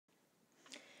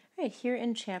right, here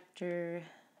in chapter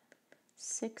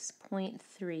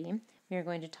 6.3, we are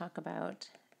going to talk about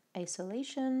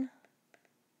isolation,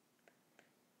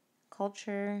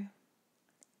 culture,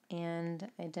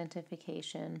 and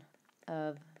identification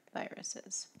of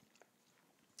viruses.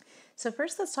 So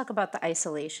first, let's talk about the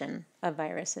isolation of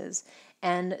viruses.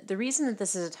 And the reason that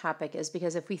this is a topic is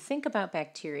because if we think about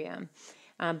bacteria,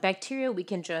 we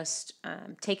can just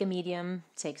take a medium,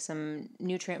 take some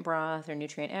nutrient broth or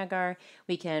nutrient agar.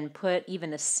 We can put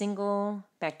even a single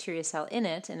bacteria cell in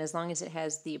it, and as long as it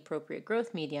has the appropriate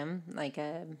growth medium, like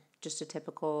just a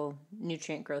typical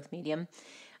nutrient growth medium,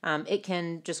 it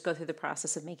can just go through the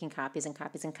process of making copies and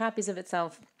copies and copies of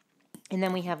itself. And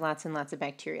then we have lots and lots of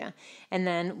bacteria. And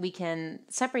then we can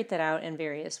separate that out in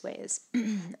various ways.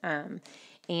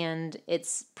 And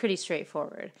it's pretty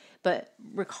straightforward. But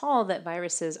recall that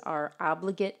viruses are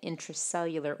obligate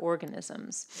intracellular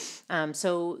organisms.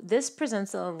 So this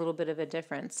presents a little bit of a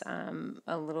difference,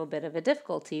 a little bit of a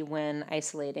difficulty when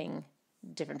isolating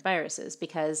different viruses,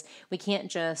 because we can't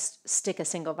just stick a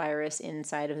single virus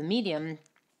inside of a medium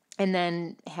and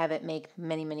then have it make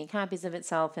many, many copies of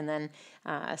itself and then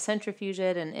centrifuge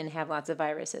it and have lots of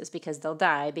viruses, because they'll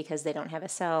die because they don't have a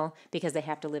cell, because they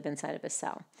have to live inside of a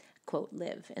cell, quote,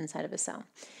 live inside of a cell.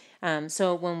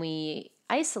 So when we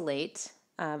isolate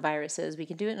viruses, we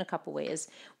can do it in a couple ways.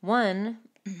 One,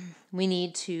 we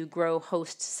need to grow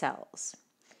host cells,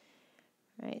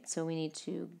 right? So we need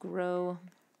to grow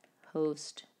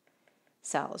host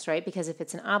cells, right? Because if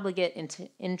it's an obligate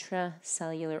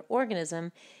intracellular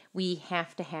organism, we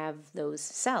have to have those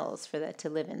cells for that to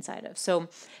live inside of. So,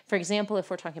 for example, if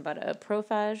we're talking about a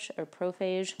prophage,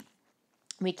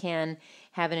 we can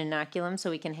have an inoculum, so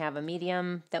we can have a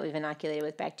medium that we've inoculated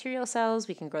with bacterial cells.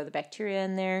 We can grow the bacteria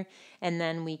in there, and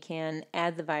then we can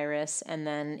add the virus, and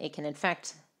then it can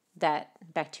infect that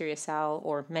bacteria cell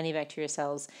or many bacteria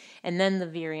cells, and then the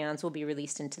virions will be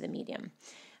released into the medium.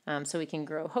 So we can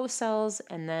grow host cells,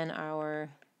 and then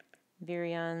our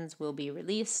virions will be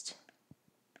released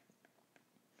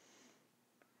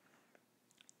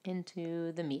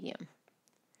into the medium,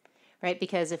 right?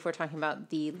 Because if we're talking about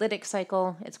the lytic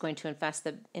cycle, it's going to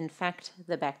infect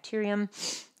the bacterium,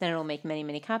 then it'll make many,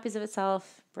 many copies of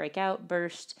itself, break out,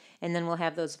 burst, and then we'll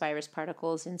have those virus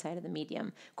particles inside of the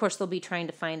medium. Of course, they'll be trying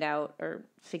to find out or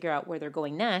figure out where they're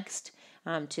going next,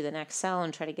 to the next cell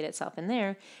and try to get itself in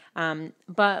there,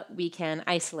 but we can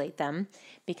isolate them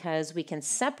because we can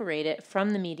separate it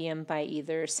from the medium by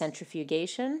either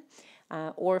centrifugation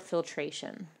or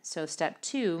filtration. So step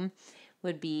 2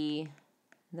 would be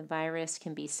the virus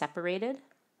can be separated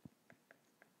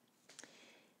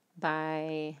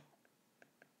by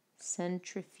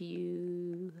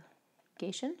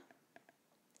centrifugation.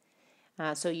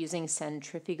 So using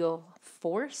centrifugal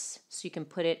force, so you can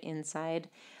put it inside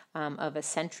of a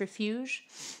centrifuge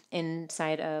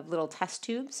inside of little test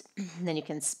tubes. Then you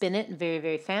can spin it very,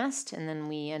 very fast, and then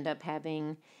we end up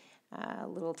having a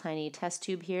little tiny test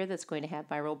tube here that's going to have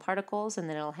viral particles, and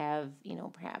then it'll have,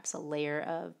 perhaps a layer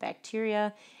of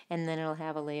bacteria, and then it'll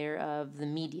have a layer of the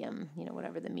medium,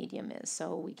 whatever the medium is.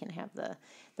 So we can have the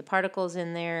particles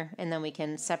in there, and then we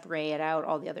can separate out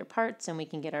all the other parts, and we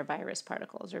can get our virus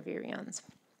particles or virions.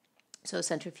 So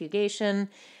centrifugation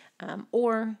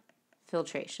or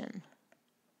filtration.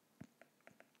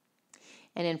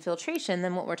 And in filtration,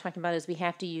 then what we're talking about is we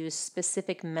have to use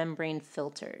specific membrane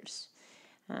filters.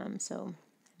 So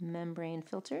membrane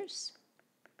filters.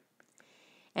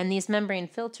 And these membrane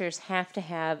filters have to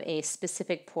have a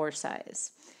specific pore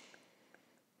size.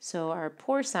 So our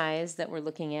pore size that we're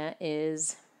looking at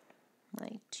is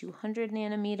like 200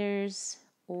 nanometers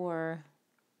or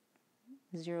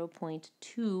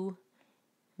 0.2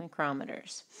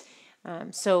 micrometers.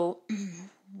 So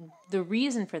the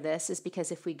reason for this is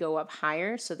because if we go up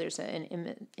higher, so there's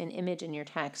an image in your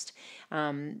text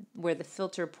where the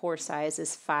filter pore size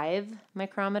is 5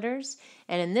 micrometers,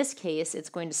 and in this case it's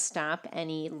going to stop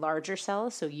any larger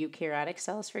cells, so eukaryotic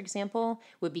cells, for example,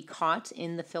 would be caught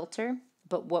in the filter,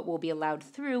 but what will be allowed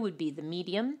through would be the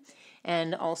medium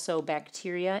and also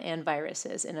bacteria and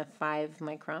viruses in a 5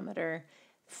 micrometer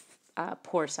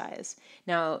pore size.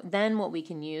 Now, then what we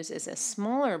can use is a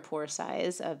smaller pore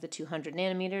size of the 200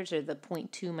 nanometers or the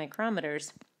 0.2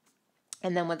 micrometers.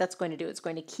 And then what that's going to do, it's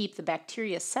going to keep the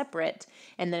bacteria separate,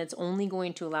 and then it's only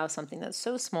going to allow something that's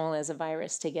so small as a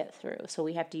virus to get through. So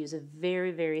we have to use a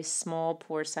very, very small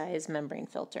pore size membrane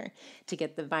filter to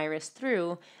get the virus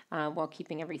through while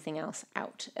keeping everything else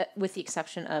out, with the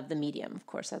exception of the medium. Of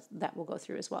course, that will go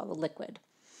through as well, the liquid.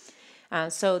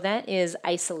 So that is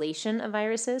isolation of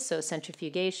viruses, so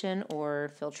centrifugation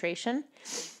or filtration.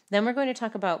 Then we're going to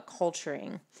talk about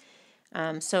culturing.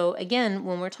 So again,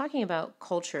 when we're talking about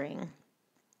culturing,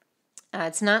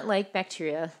 it's not like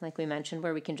bacteria, like we mentioned,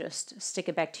 where we can just stick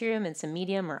a bacterium in some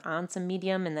medium or on some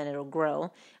medium and then it'll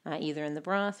grow, either in the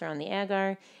broth or on the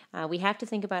agar. We have to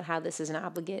think about how this is an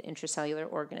obligate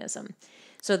intracellular organism.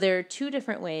 So there are two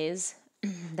different ways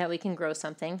that we can grow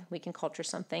something, we can culture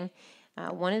something.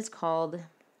 One is called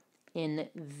in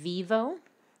vivo.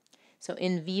 So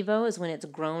in vivo is when it's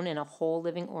grown in a whole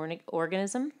living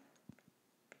organism.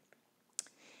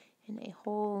 In a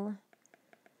whole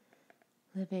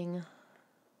living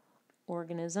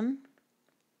organism.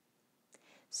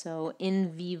 So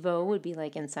in vivo would be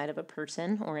like inside of a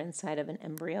person or inside of an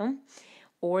embryo,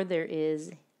 or there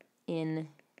is in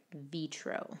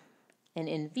vitro. And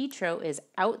in vitro is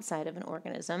outside of an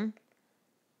organism.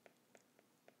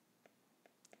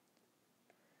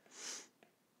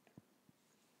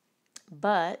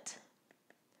 But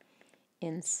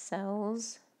in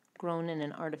cells grown in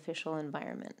an artificial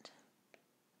environment.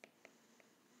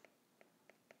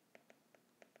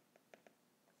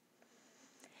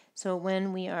 So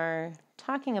when we are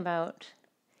talking about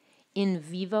in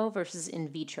vivo versus in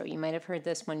vitro, you might have heard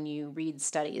this when you read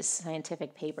studies,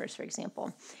 scientific papers, for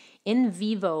example. In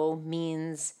vivo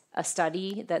means a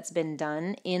study that's been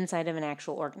done inside of an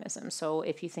actual organism. So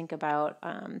if you think about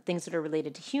things that are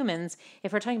related to humans,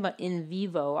 if we're talking about in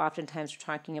vivo, oftentimes we're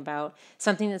talking about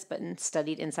something that's been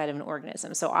studied inside of an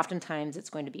organism. So oftentimes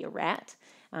it's going to be a rat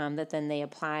that then they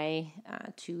apply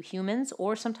to humans,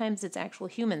 or sometimes it's actual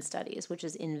human studies, which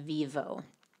is in vivo.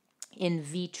 In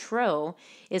vitro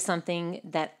is something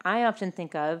that I often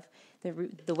think of,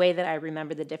 the way that I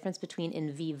remember the difference between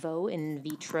in vivo and in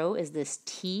vitro is this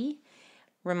T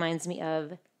reminds me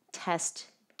of test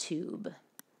tube.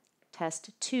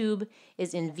 Test tube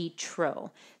is in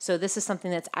vitro. So this is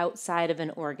something that's outside of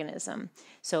an organism.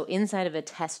 So inside of a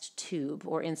test tube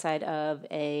or inside of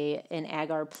an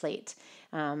agar plate,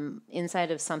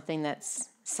 inside of something that's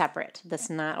separate, that's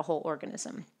not a whole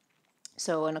organism.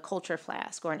 So in a culture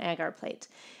flask or an agar plate.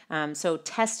 So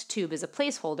test tube is a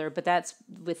placeholder, but that's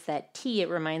with that T, it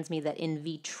reminds me that in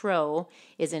vitro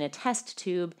is in a test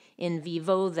tube. In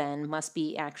vivo then must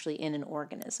be actually in an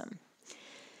organism.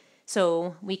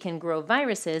 So we can grow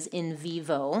viruses in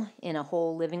vivo in a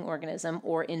whole living organism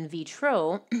or in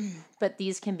vitro, but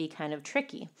these can be kind of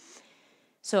tricky.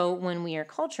 So when we are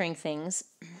culturing things,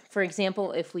 for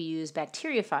example, if we use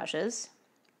bacteriophages,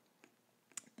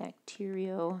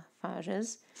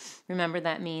 remember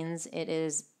that means it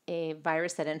is a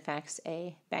virus that infects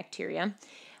a bacteria.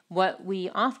 What we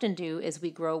often do is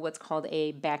we grow what's called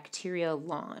a bacterial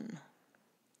lawn.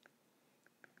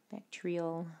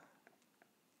 Bacterial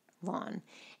lawn.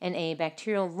 And a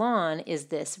bacterial lawn is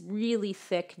this really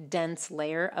thick, dense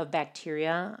layer of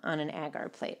bacteria on an agar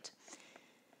plate.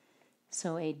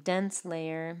 So a dense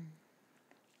layer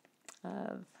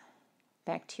of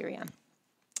bacteria.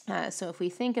 So if we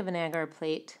think of an agar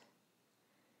plate,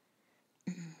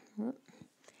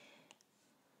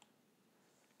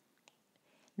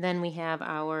 then we have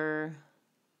our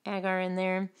agar in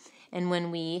there. And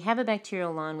when we have a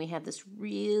bacterial lawn, we have this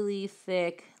really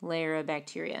thick layer of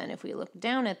bacteria. And if we look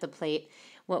down at the plate,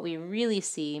 what we really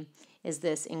see is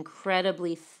this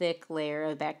incredibly thick layer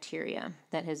of bacteria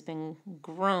that has been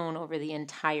grown over the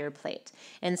entire plate.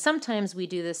 And sometimes we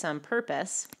do this on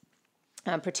purpose,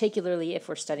 particularly if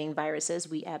we're studying viruses.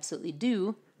 We absolutely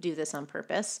do this on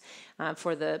purpose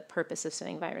for the purpose of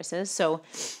studying viruses. So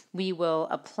we will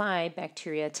apply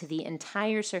bacteria to the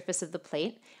entire surface of the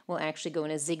plate. We'll actually go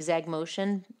in a zigzag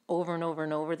motion over and over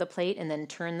and over the plate, and then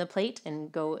turn the plate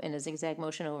and go in a zigzag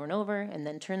motion over and over, and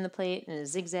then turn the plate in a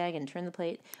zigzag and turn the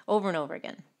plate over and over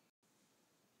again.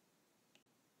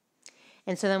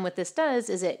 And so then what this does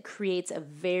is it creates a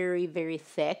very, very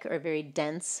thick or very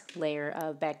dense layer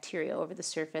of bacteria over the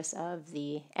surface of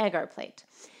the agar plate.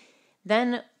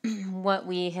 Then what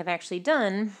we have actually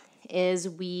done is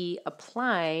we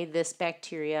apply this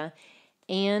bacteria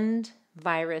and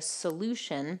virus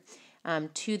solution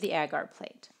to the agar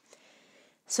plate.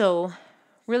 So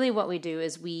really what we do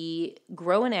is we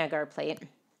grow an agar plate,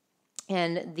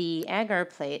 and the agar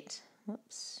plate,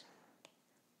 whoops,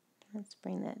 let's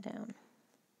bring that down.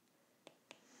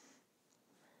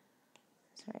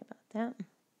 Sorry about that.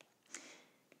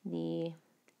 The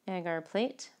agar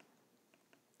plate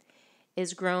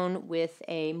is grown with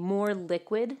a more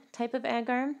liquid type of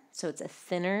agar. So it's a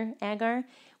thinner agar,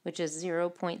 which is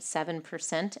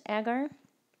 0.7% agar.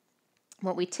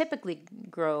 What we typically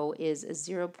grow is a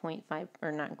 0.5,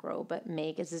 or not grow, but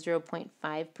make is a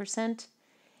 0.5%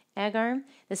 agar.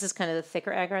 This is kind of the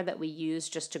thicker agar that we use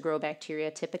just to grow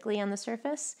bacteria typically on the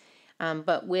surface.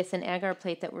 But with an agar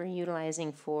plate that we're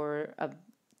utilizing for a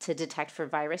to detect for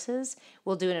viruses,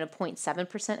 we'll do it in a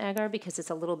 0.7% agar because it's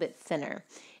a little bit thinner.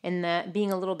 And that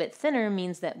being a little bit thinner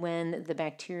means that when the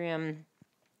bacterium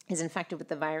is infected with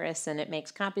the virus and it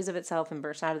makes copies of itself and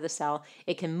bursts out of the cell,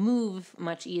 it can move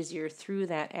much easier through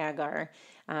that agar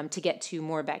to get to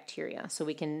more bacteria. So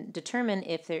we can determine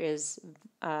if there is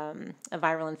a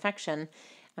viral infection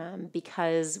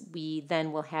because we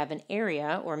then will have an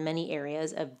area or many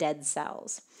areas of dead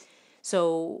cells.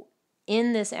 So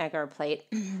in this agar plate,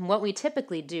 what we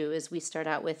typically do is we start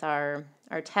out with our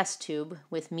test tube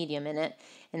with medium in it,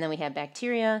 and then we have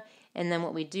bacteria, and then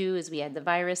what we do is we add the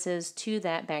viruses to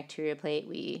that bacteria plate,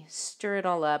 we stir it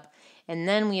all up, and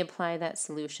then we apply that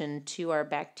solution to our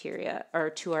bacteria, or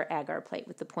to our agar plate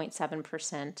with the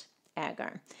 0.7%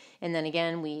 agar. And then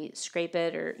again, we scrape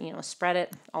it or spread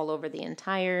it all over the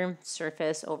entire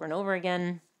surface over and over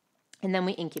again, and then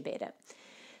we incubate it.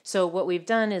 So what we've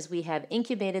done is we have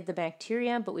incubated the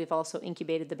bacteria, but we've also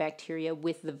incubated the bacteria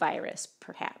with the virus,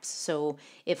 perhaps. So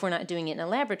if we're not doing it in a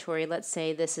laboratory, let's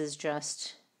say this is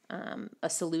just a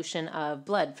solution of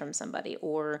blood from somebody,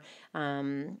 or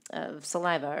of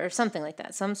saliva or something like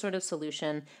that, some sort of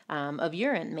solution of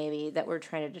urine maybe that we're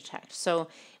trying to detect. So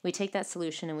we take that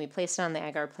solution and we place it on the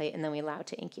agar plate, and then we allow it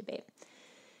to incubate.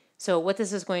 So what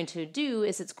this is going to do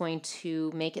is it's going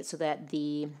to make it so that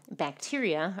the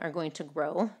bacteria are going to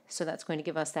grow. So that's going to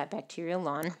give us that bacterial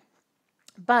lawn.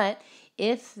 But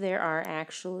if there are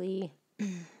actually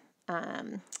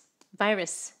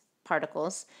virus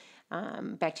particles,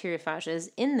 bacteriophages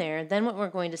in there, then what we're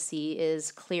going to see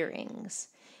is clearings.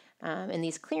 And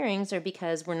these clearings are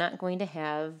because we're not going to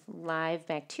have live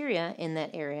bacteria in that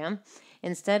area.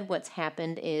 Instead, what's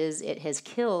happened is it has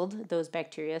killed those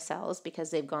bacteria cells because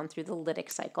they've gone through the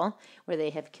lytic cycle where they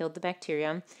have killed the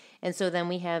bacteria. And so then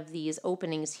we have these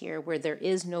openings here where there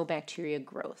is no bacteria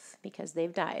growth because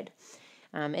they've died.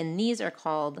 And these are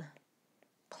called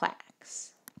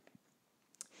plaques.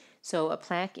 So a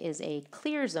plaque is a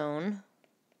clear zone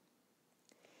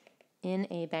in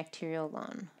a bacterial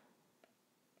lawn.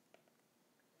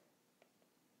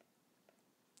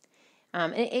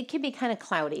 It can be kind of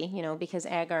cloudy, because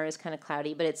agar is kind of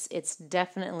cloudy, but it's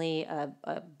definitely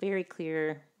a very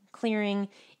clear clearing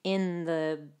in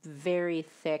the very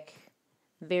thick,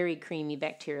 very creamy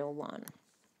bacterial lawn.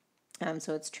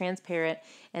 So it's transparent,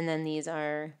 and then these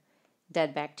are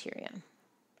dead bacteria.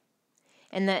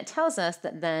 And that tells us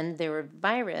that then there were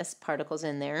virus particles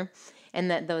in there, and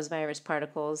that those virus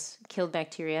particles killed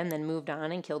bacteria and then moved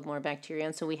on and killed more bacteria.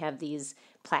 And so we have these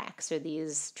plaques, or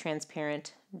these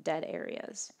transparent dead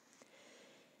areas.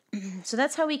 So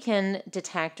that's how we can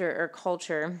detect or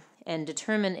culture and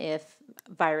determine if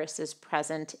virus is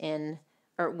present in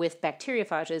or with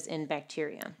bacteriophages in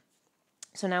bacteria.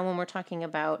 So now when we're talking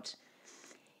about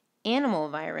animal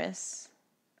virus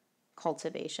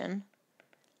cultivation,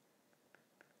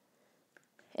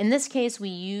 in this case we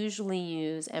usually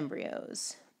use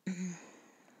embryos.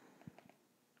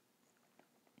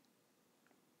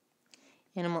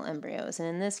 Animal embryos, and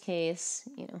in this case,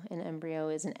 an embryo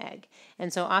is an egg.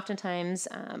 And so oftentimes,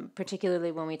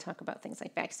 particularly when we talk about things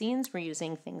like vaccines, we're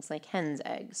using things like hen's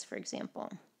eggs, for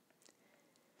example.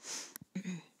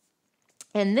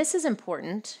 And this is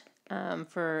important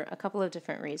for a couple of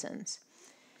different reasons.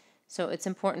 So it's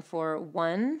important for,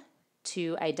 one,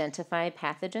 to identify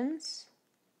pathogens.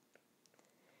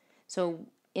 So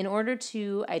in order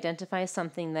to identify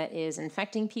something that is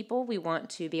infecting people, we want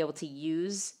to be able to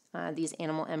use these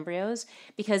animal embryos,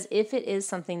 because if it is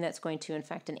something that's going to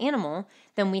infect an animal,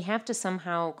 then we have to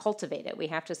somehow cultivate it. We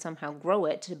have to somehow grow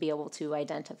it to be able to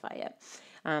identify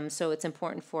it. So it's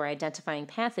important for identifying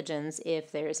pathogens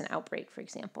if there is an outbreak, for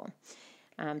example.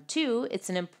 Two,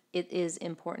 it is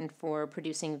important for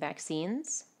producing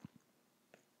vaccines.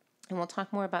 And we'll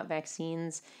talk more about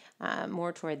vaccines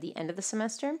more toward the end of the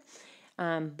semester.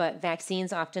 But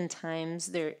vaccines, oftentimes,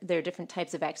 there are different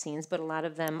types of vaccines, but a lot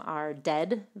of them are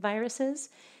dead viruses.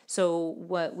 So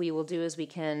what we will do is we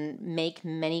can make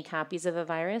many copies of a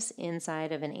virus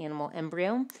inside of an animal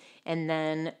embryo, and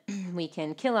then we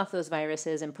can kill off those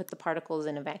viruses and put the particles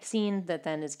in a vaccine that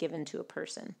then is given to a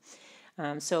person.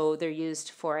 So they're used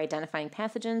for identifying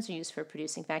pathogens, they're used for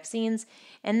producing vaccines,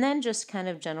 and then just kind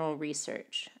of general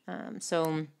research.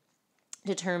 So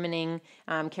determining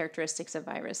characteristics of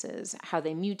viruses, how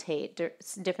they mutate,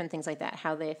 different things like that,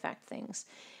 how they affect things.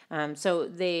 So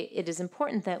it is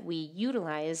important that we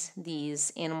utilize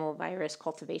these animal virus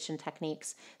cultivation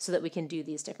techniques so that we can do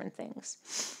these different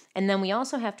things. And then we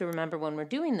also have to remember when we're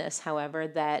doing this, however,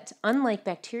 that unlike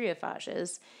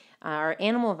bacteriophages, our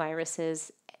animal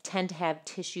viruses tend to have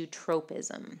tissue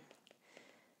tropism.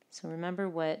 So remember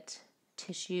what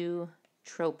tissue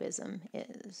tropism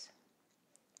is.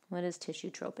 What is tissue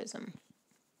tropism?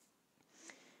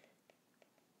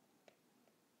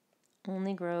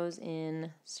 Only grows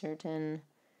in certain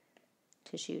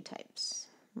tissue types,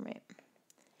 right?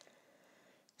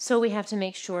 So we have to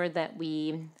make sure that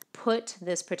we put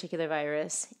this particular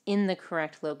virus in the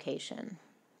correct location.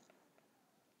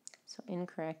 So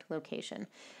incorrect location.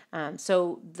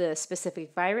 So the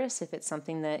specific virus, if it's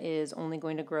something that is only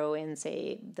going to grow in,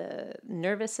 say, the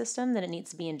nervous system, then it needs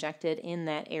to be injected in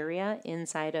that area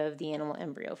inside of the animal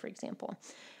embryo, for example.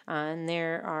 And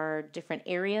there are different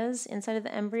areas inside of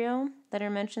the embryo that are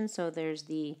mentioned. So there's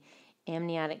the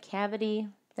amniotic cavity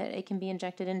that it can be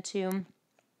injected into,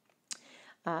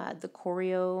 the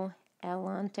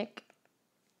chorioamnionitic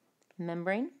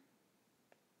membrane,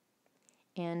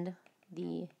 and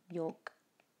the yolk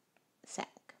sac.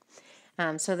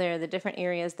 So there are the different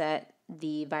areas that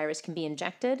the virus can be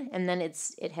injected, and then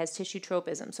it has tissue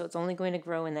tropism, so it's only going to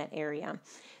grow in that area.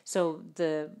 So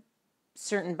the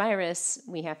certain virus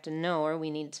we have to know, or we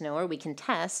need to know, or we can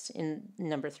test in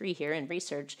number 3 here in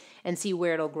research and see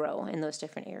where it'll grow in those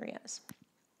different areas.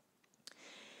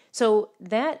 So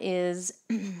that is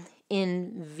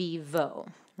in vivo,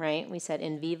 right? We said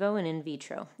in vivo and in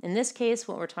vitro. In this case,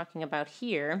 what we're talking about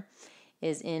here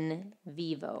is in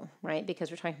vivo, right? Because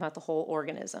we're talking about the whole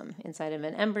organism. Inside of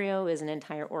an embryo is an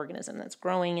entire organism that's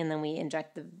growing, and then we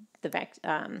inject the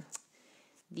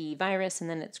virus, and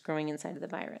then it's growing inside of the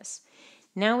virus.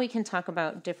 Now we can talk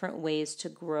about different ways to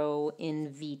grow in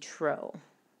vitro.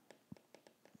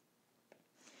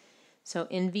 So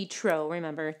in vitro,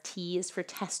 remember, T is for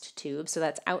test tube, so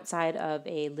that's outside of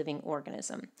a living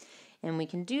organism. And we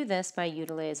can do this by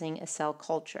utilizing a cell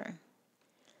culture.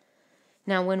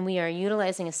 Now, when we are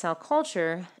utilizing a cell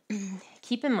culture,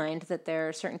 keep in mind that there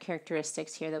are certain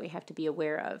characteristics here that we have to be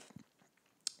aware of.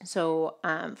 So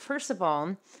first of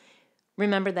all,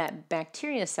 remember that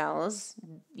bacteria cells,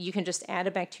 you can just add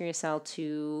a bacteria cell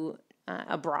to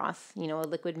a broth, a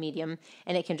liquid medium,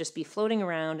 and it can just be floating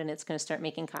around and it's going to start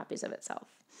making copies of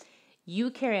itself.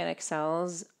 Eukaryotic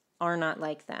cells are not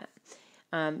like that.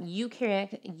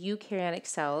 Eukaryotic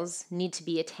cells need to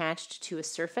be attached to a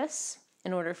surface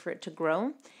in order for it to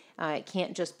grow. It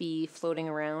can't just be floating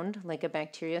around like a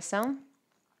bacteria cell.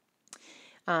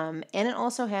 And it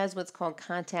also has what's called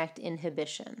contact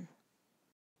inhibition.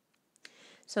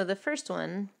 So the first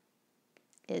one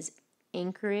is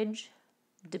anchorage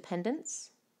dependence.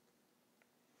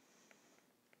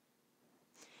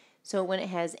 So when it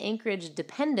has anchorage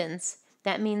dependence,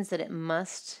 that means that it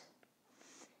must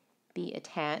be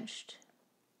attached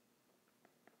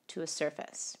to a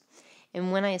surface.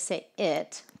 And when I say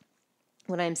it,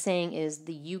 what I'm saying is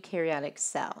the eukaryotic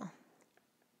cell.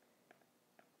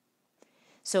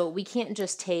 So we can't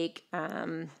just take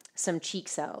some cheek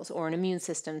cells or an immune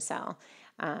system cell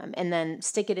and then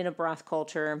stick it in a broth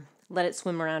culture, let it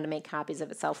swim around and make copies of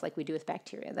itself like we do with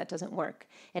bacteria. That doesn't work.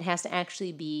 It has to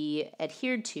actually be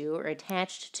adhered to or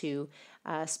attached to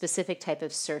a specific type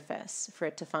of surface for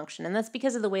it to function. And that's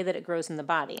because of the way that it grows in the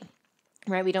body.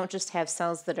 Right? We don't just have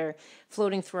cells that are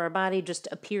floating through our body, just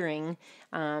appearing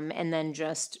and then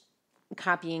just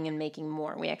copying and making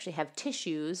more. We actually have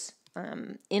tissues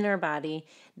in our body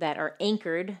that are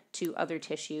anchored to other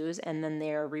tissues, and then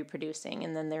they're reproducing,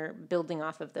 and then they're building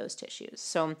off of those tissues.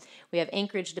 So we have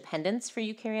anchorage dependence for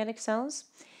eukaryotic cells,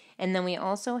 and then we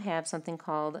also have something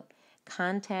called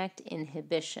contact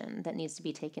inhibition that needs to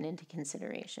be taken into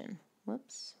consideration.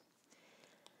 Whoops.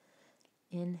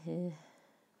 Inhibition.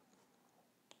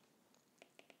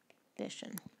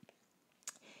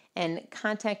 And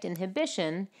contact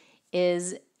inhibition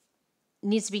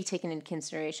needs to be taken into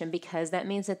consideration because that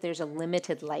means that there's a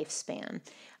limited lifespan.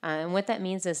 And what that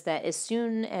means is that as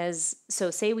soon as,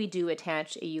 so say we do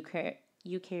attach a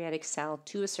eukaryotic cell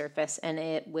to a surface and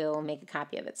it will make a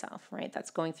copy of itself, right?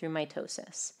 That's going through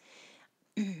mitosis.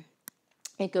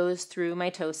 It goes through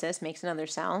mitosis, makes another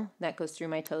cell. That goes through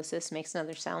mitosis, makes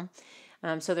another cell.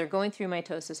 So they're going through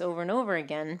mitosis over and over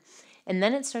again. And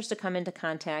then it starts to come into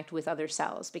contact with other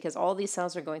cells because all these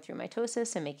cells are going through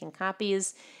mitosis and making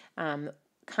copies.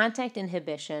 Contact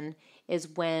inhibition is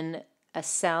when a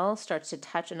cell starts to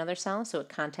touch another cell, so it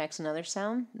contacts another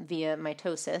cell via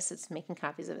mitosis. It's making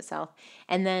copies of itself.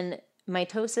 And then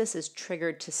mitosis is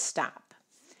triggered to stop.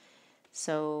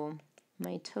 So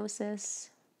mitosis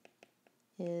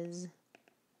is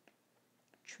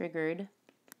triggered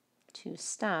to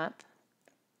stop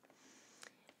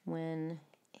when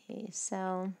a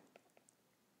cell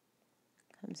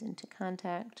comes into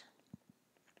contact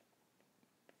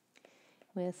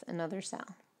with another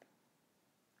cell.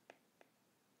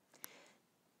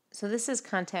 So this is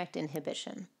contact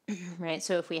inhibition. right?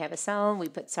 So if we have a cell, we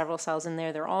put several cells in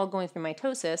there, they're all going through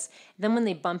mitosis. Then when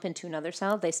they bump into another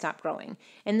cell, they stop growing.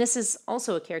 And this is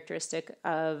also a characteristic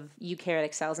of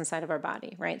eukaryotic cells inside of our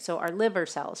body, right? So our liver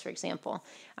cells, for example,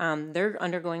 they're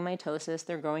undergoing mitosis,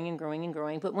 they're growing and growing and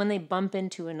growing, but when they bump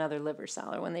into another liver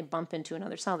cell or when they bump into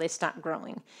another cell, they stop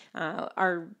growing.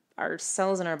 Our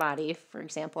cells in our body, for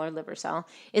example, our liver cell,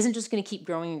 isn't just going to keep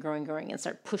growing and growing and growing and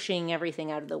start pushing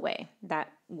everything out of the way.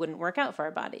 That wouldn't work out for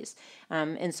our bodies.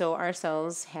 And so our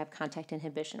cells have contact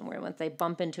inhibition, where once they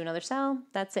bump into another cell,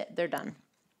 that's it, they're done.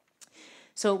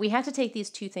 So we have to take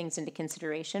these two things into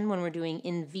consideration when we're doing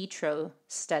in vitro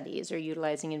studies or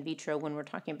utilizing in vitro when we're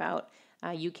talking about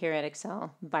eukaryotic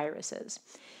cell viruses.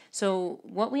 So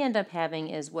what we end up having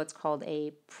is what's called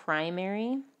a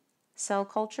primary cell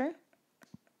culture.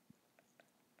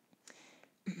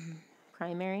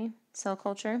 Primary cell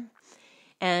culture.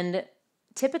 And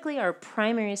typically our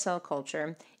primary cell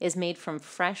culture is made from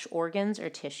fresh organs or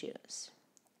tissues.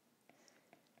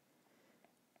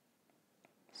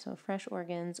 So fresh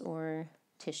organs or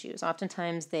tissues.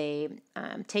 Oftentimes they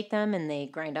take them and they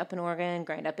grind up an organ,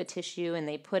 grind up a tissue, and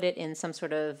they put it in some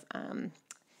sort of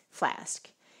flask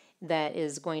that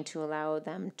is going to allow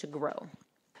them to grow.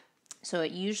 So they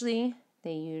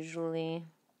usually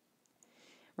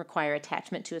require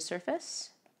attachment to a surface,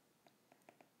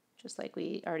 just like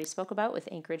we already spoke about with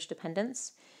anchorage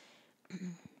dependence.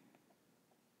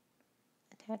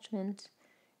 Attachment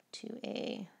to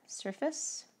a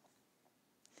surface,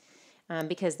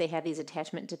 because they have these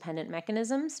attachment dependent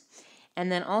mechanisms.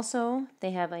 And then also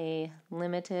they have a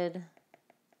limited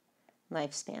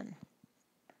lifespan,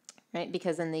 right?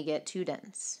 Because then they get too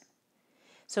dense.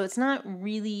 So it's not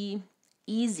really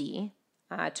easy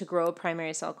to grow a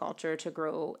primary cell culture, to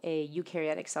grow a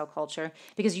eukaryotic cell culture,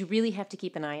 because you really have to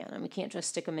keep an eye on them. You can't just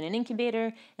stick them in an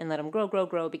incubator and let them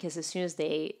grow, because as soon as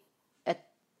they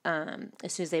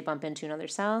bump into another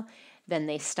cell, then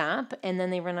they stop, and then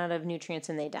they run out of nutrients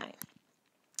and they die.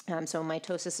 So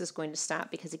mitosis is going to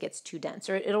stop because it gets too dense,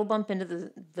 or it'll bump into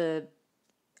the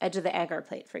edge of the agar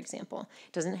plate, for example.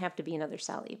 It doesn't have to be another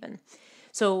cell even.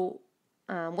 So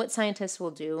what scientists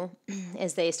will do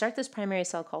is they start this primary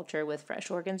cell culture with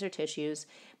fresh organs or tissues,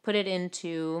 put it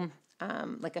into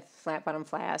like a flat bottom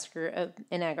flask or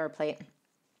an agar plate,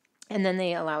 and then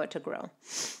they allow it to grow.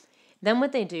 Then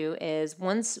what they do is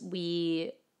once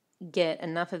we get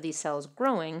enough of these cells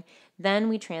growing, then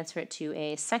we transfer it to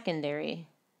a secondary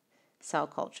cell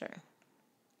culture.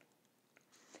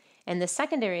 And the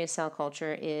secondary cell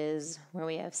culture is where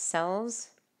we have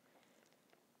cells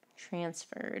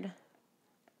transferred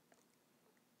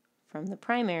from the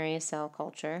primary cell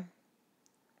culture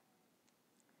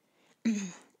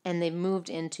and they've moved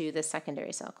into the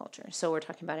secondary cell culture. So we're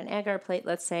talking about an agar plate.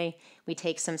 Let's say we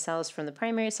take some cells from the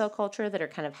primary cell culture that are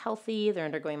kind of healthy, they're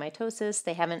undergoing mitosis,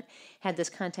 they haven't had this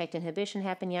contact inhibition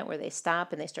happen yet where they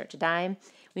stop and they start to die.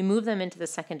 We move them into the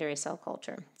secondary cell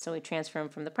culture. So we transfer them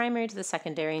from the primary to the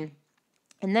secondary.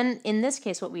 And then in this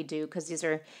case what we do, because these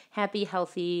are happy,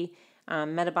 healthy,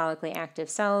 metabolically active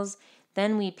cells,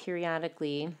 then we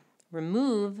periodically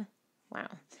remove,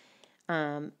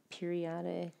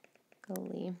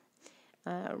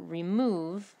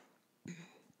 remove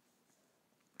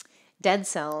dead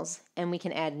cells, and we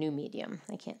can add new medium.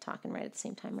 I can't talk and write at the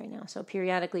same time right now. So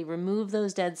periodically remove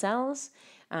those dead cells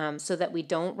so that we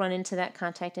don't run into that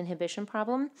contact inhibition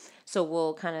problem. So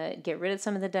we'll kind of get rid of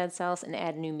some of the dead cells and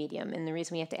add new medium. And the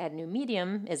reason we have to add new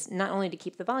medium is not only to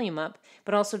keep the volume up,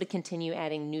 but also to continue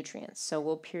adding nutrients. So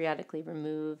we'll periodically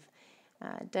remove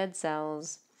dead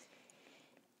cells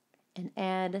and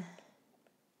add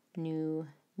new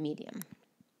medium.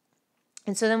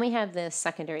 And so then we have this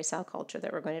secondary cell culture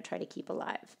that we're going to try to keep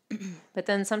alive. But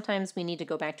then sometimes we need to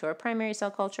go back to our primary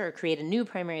cell culture or create a new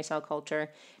primary cell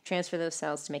culture, transfer those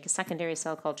cells to make a secondary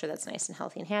cell culture that's nice and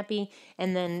healthy and happy,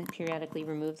 and then periodically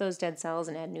remove those dead cells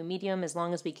and add new medium as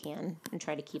long as we can and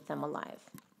try to keep them alive.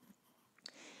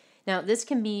 Now, this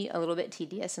can be a little bit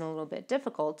tedious and a little bit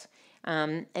difficult,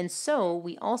 and so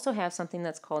we also have something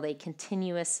that's called a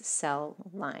continuous cell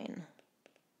line.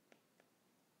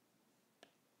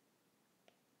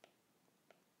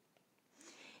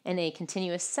 And a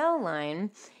continuous cell line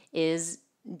is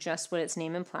just what its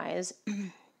name implies.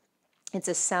 It's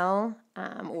a cell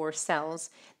or cells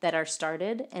that are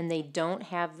started and they don't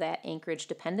have that anchorage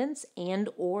dependence and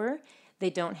or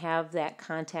they don't have that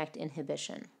contact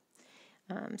inhibition.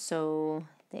 So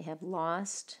they have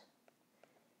lost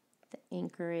the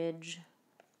anchorage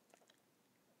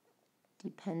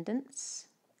dependence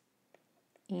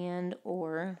and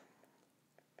or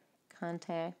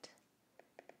contact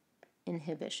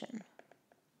inhibition.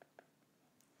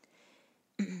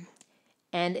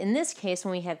 And in this case,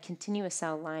 when we have continuous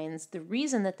cell lines, the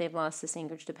reason that they've lost this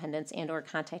anchorage dependence and or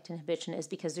contact inhibition is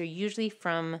because they're usually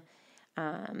from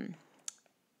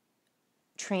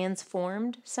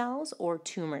transformed cells or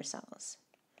tumor cells.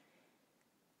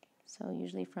 So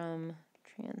usually from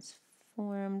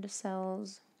transformed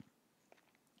cells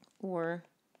or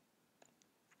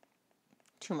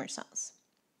tumor cells.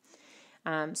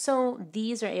 So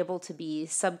these are able to be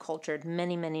subcultured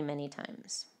many, many, many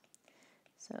times.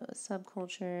 So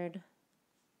subcultured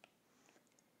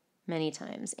many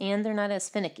times. And they're not as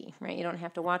finicky, right? You don't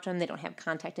have to watch them. They don't have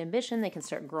contact inhibition. They can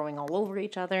start growing all over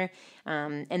each other.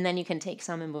 And then you can take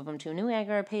some and move them to a new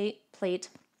agar plate.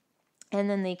 And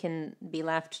then they can be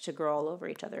left to grow all over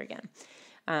each other again.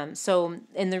 And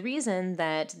the reason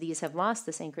that these have lost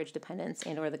this anchorage dependence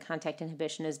and or the contact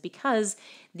inhibition is because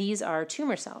these are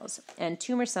tumor cells. And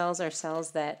tumor cells are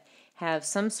cells that have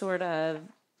some sort of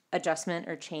adjustment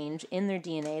or change in their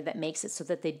DNA that makes it so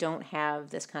that they don't have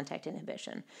this contact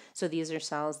inhibition. So these are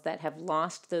cells that have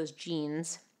lost those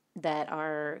genes that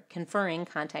are conferring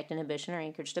contact inhibition or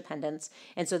anchorage dependence,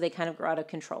 and so they kind of grow out of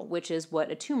control, which is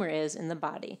what a tumor is in the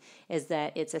body, is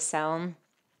that it's a cell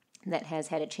that has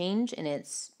had a change in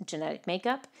its genetic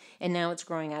makeup, and now it's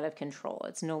growing out of control.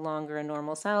 It's no longer a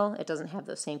normal cell. It doesn't have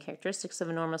those same characteristics of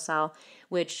a normal cell,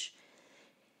 which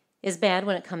is bad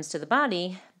when it comes to the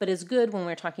body, but is good when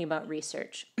we're talking about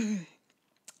research.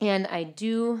 And I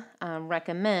do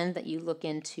recommend that you look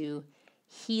into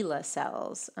HeLa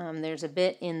cells. There's a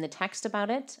bit in the text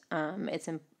about it.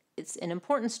 It's an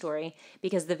important story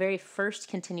because the very first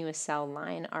continuous cell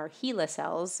line are HeLa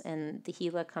cells, and the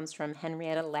HeLa comes from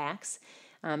Henrietta Lacks,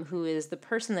 who is the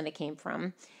person that it came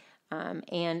from,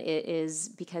 and it is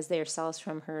because they are cells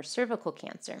from her cervical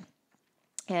cancer.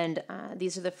 And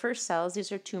these are the first cells,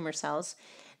 these are tumor cells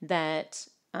that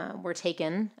were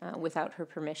taken without her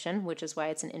permission, which is why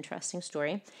it's an interesting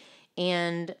story.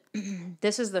 And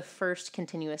this is the first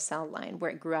continuous cell line where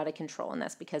it grew out of control. And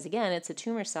that's because, again, it's a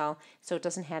tumor cell, so it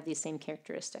doesn't have these same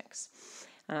characteristics.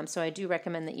 So I do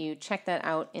recommend that you check that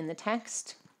out in the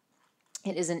text.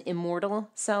 It is an immortal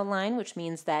cell line, which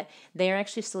means that they're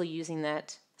actually still using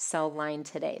that cell line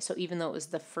today. So even though it was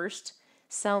the first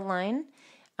cell line,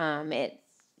 it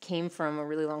came from a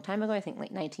really long time ago, I think like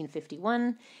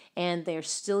 1951, and they're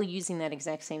still using that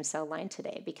exact same cell line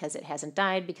today because it hasn't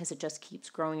died, because it just keeps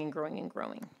growing and growing and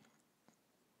growing.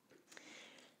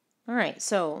 All right,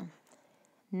 so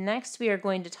next we are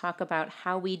going to talk about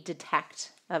how we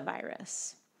detect a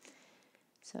virus.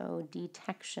 So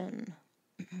detection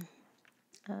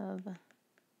of a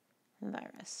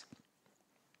virus.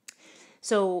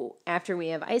 So after we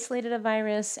have isolated a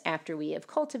virus, after we have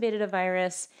cultivated a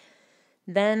virus,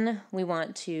 then we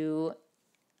want to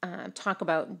talk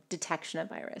about detection of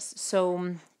virus. So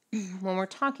when we're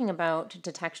talking about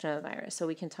detection of a virus, so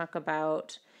we can talk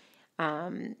about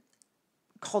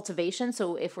cultivation.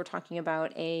 So if we're talking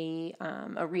about a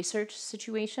research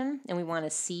situation and we want to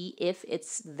see if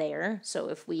it's there, so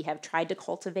if we have tried to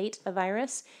cultivate a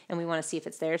virus and we want to see if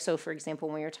it's there, so for example,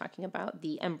 when you're talking about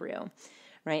the embryo,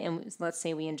 right, and let's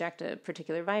say we inject a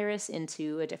particular virus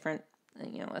into a different,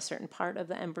 a certain part of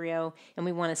the embryo, and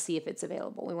we want to see if it's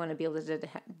available. We want to be able to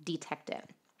detect it.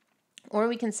 Or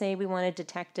we can say we want to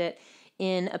detect it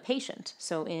in a patient,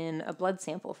 so in a blood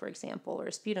sample, for example, or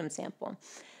a sputum sample.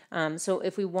 So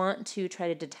if we want to try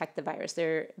to detect the virus,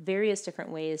 there are various different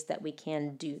ways that we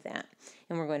can do that,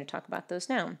 and we're going to talk about those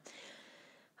now.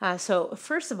 So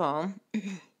first of all,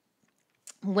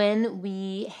 when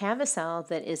we have a cell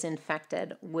that is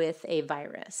infected with a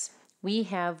virus, we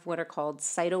have what are called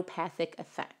cytopathic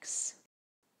effects.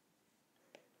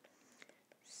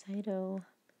 Cytopathic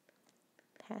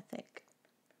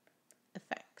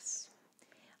effects,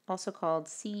 also called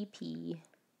CPEs.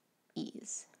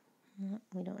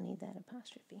 We don't need that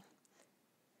apostrophe.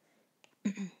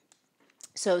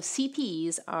 So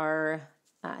CPEs are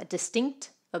distinct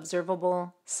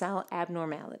observable cell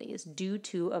abnormalities due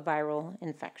to a viral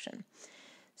infection.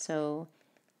 So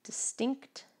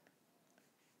distinct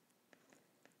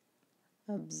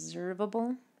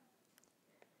observable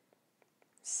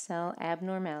cell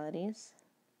abnormalities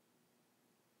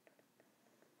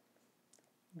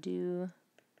due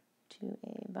to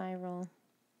a viral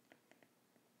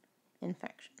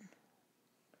infection.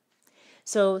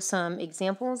 So some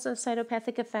examples of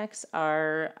cytopathic effects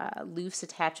are loose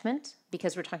attachment,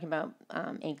 because we're talking about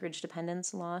anchorage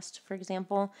dependence lost, for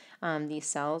example. These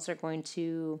cells are going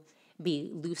to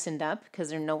be loosened up because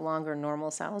they're no longer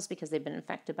normal cells because they've been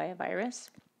infected by a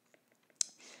virus.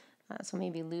 So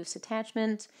maybe loose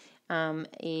attachment,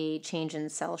 a change in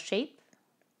cell shape.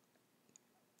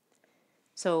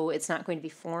 So it's not going to be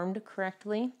formed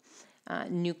correctly.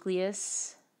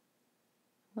 nucleus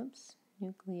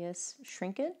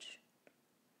shrinkage.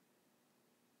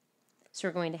 So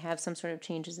we're going to have some sort of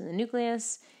changes in the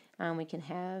nucleus. We can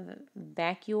have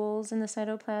vacuoles in the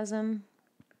cytoplasm,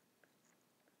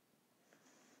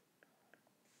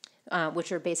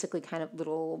 which are basically kind of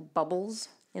little bubbles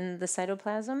in the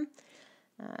cytoplasm.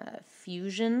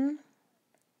 Fusion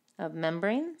of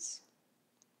membranes.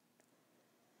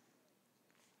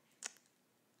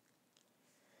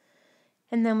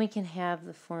 And then we can have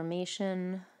the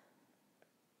formation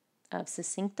of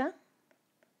succincta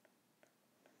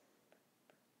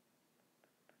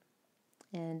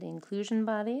and inclusion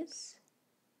bodies,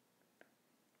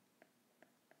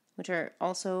 which are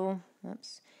also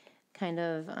kind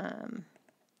of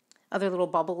other little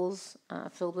bubbles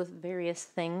filled with various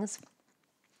things.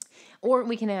 Or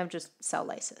we can have just cell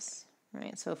lysis,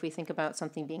 right? So if we think about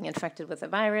something being infected with a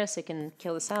virus, it can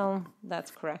kill the cell.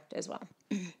 That's correct as well.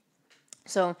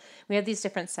 So we have these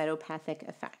different cytopathic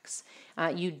effects.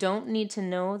 You don't need to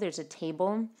know, there's a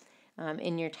table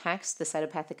in your text, the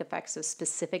cytopathic effects of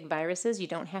specific viruses. You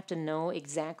don't have to know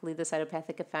exactly the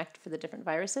cytopathic effect for the different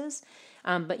viruses,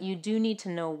 but you do need to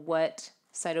know what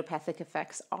cytopathic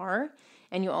effects are,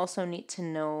 and you also need to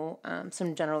know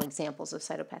some general examples of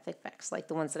cytopathic effects, like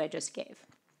the ones that I just gave.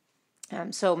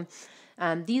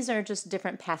 These are just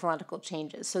different pathological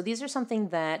changes. So these are something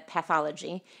that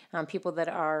pathology, people that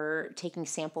are taking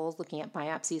samples, looking at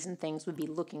biopsies and things would be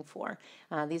looking for.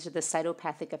 These are the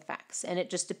cytopathic effects. And it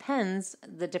just depends,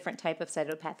 the different type of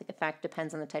cytopathic effect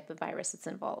depends on the type of virus that's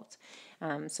involved.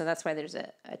 So that's why there's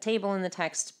a table in the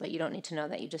text, but you don't need to know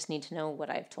that. You just need to know what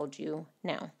I've told you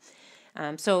now.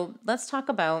 So let's talk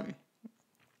about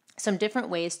some different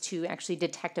ways to actually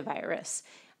detect a virus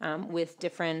with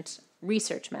different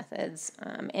research methods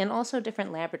and also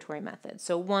different laboratory methods.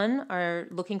 So one are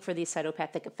looking for these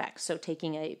cytopathic effects. So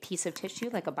taking a piece of tissue,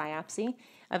 like a biopsy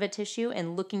of a tissue,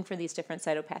 and looking for these different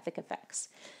cytopathic effects.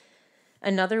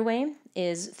 Another way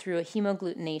is through a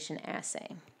hemagglutination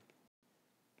assay.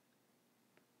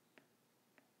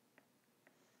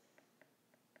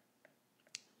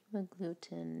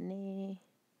 Hemagglutination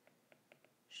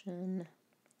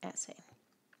assay.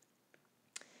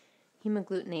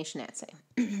 Hemagglutination assay.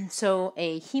 So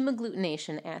a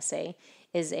hemagglutination assay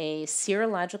is a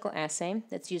serological assay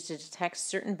that's used to detect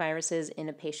certain viruses in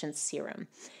a patient's serum.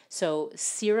 So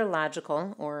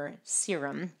serological, or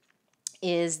serum,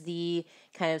 is the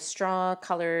kind of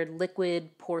straw-colored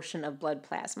liquid portion of blood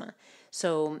plasma.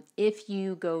 So if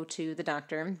you go to the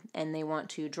doctor and they want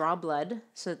to draw blood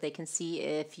so that they can see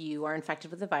if you are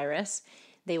infected with the virus,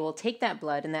 they will take that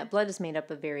blood, and that blood is made up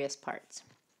of various parts.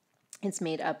 It's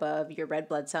made up of your red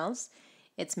blood cells.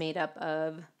 It's made up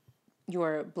of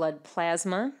your blood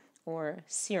plasma, or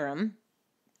serum,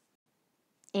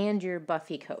 and your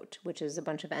buffy coat, which is a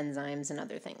bunch of enzymes and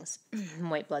other things,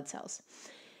 white blood cells.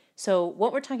 So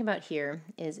what we're talking about here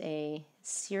is a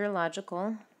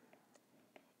serological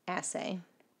assay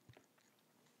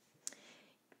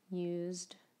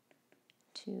used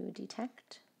to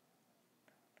detect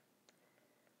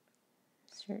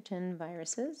certain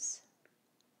viruses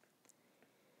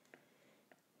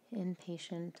in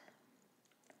patient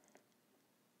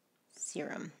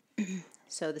serum.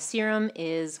 So the serum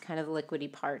is kind of the liquidy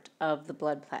part of the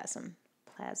blood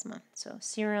plasma. So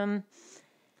serum,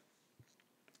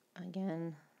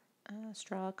 again,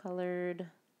 straw-colored,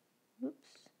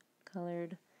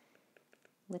 colored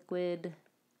liquid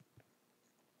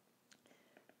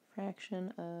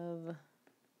fraction of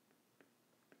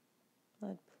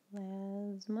blood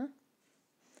plasma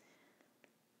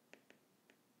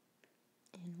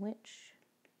in which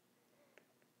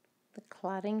the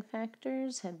clotting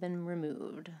factors have been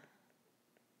removed.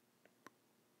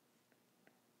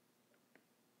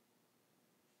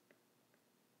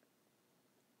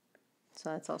 So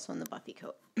that's also in the buffy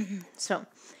coat. So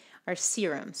our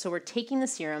serum. So we're taking the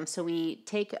serum. So we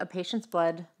take a patient's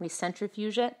blood, we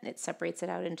centrifuge it, it separates it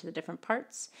out into the different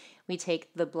parts. We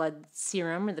take the blood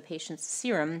serum, or the patient's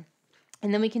serum,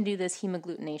 and then we can do this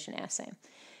hemagglutination assay.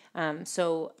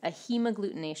 So a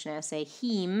hemagglutination assay,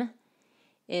 heme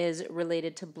is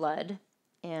related to blood,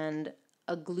 and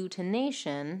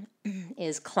agglutination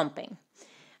is clumping.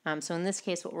 So in this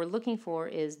case, what we're looking for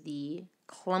is the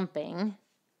clumping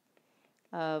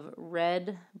of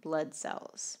red blood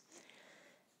cells.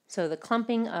 So the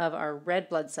clumping of our red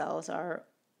blood cells are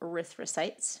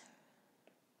erythrocytes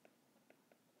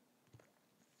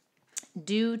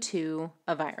due to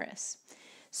a virus.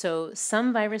 So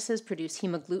some viruses produce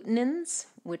hemagglutinins,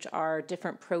 which are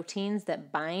different proteins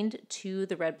that bind to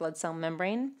the red blood cell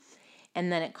membrane,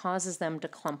 and then it causes them to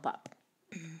clump up.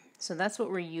 So that's what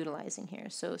we're utilizing here.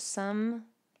 So some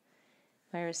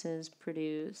viruses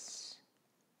produce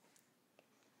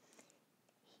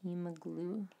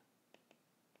hemagglutinin.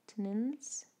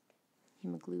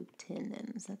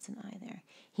 Hemagglutinin, that's an I there.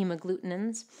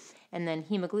 Hemagglutinins, and then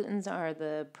hemagglutinins are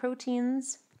the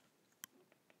proteins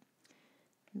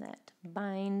that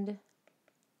bind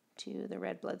to the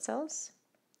red blood cells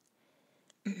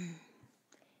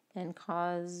and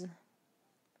cause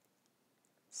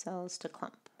cells to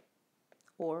clump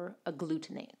or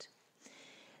agglutinate.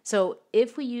 So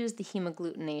if we use the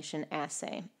hemagglutination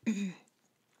assay,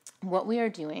 what we are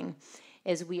doing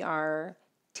is we are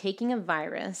taking a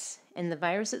virus, and the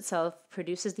virus itself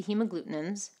produces the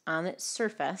hemagglutinin on its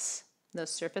surface, those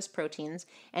surface proteins,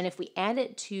 and if we add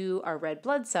it to our red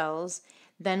blood cells,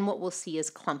 then what we'll see is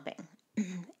clumping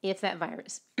if that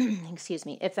virus,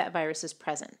 if that virus is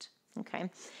present. Okay,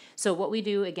 so what we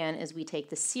do again is we take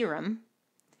the serum,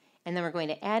 and then we're going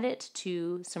to add it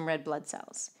to some red blood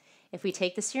cells. If we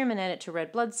take the serum and add it to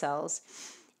red blood cells,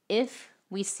 if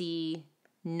we see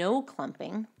no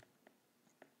clumping,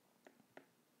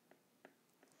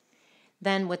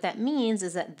 then what that means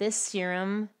is that this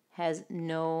serum has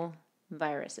no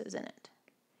viruses in it,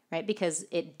 right? Because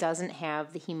it doesn't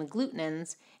have the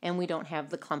hemagglutinins and we don't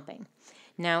have the clumping.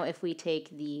 Now, if we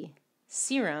take the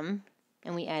serum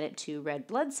and we add it to red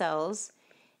blood cells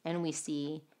and we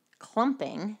see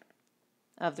clumping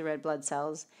of the red blood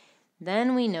cells,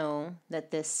 then we know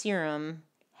that this serum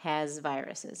has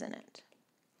viruses in it.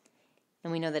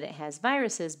 And we know that it has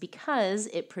viruses because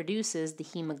it produces the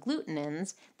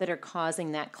hemagglutinins that are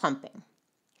causing that clumping.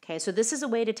 Okay, so this is a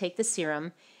way to take the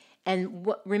serum, and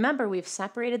remember, we've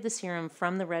separated the serum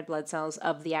from the red blood cells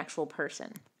of the actual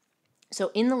person. So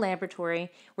in the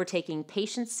laboratory, we're taking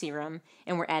patient's serum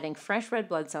and we're adding fresh red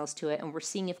blood cells to it, and we're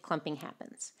seeing if clumping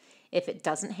happens. If it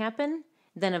doesn't happen,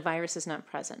 then a virus is not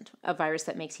present, a virus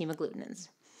that makes hemagglutinins.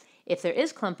 If there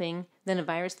is clumping, then a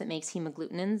virus that makes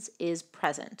hemagglutinins is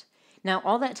present. Now,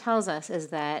 all that tells us is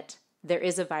that there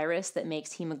is a virus that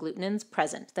makes hemagglutinins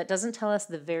present. That doesn't tell us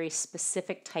the very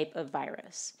specific type of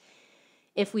virus.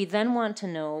 If we then want to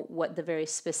know what the very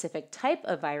specific type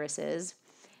of virus is,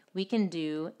 we can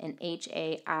do an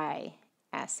HAI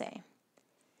assay.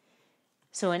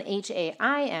 So an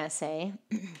HAI assay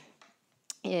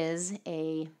is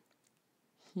a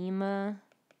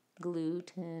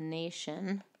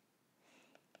hemagglutination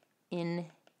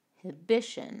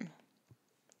inhibition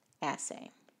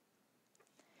assay.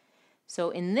 So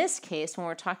in this case, when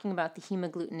we're talking about the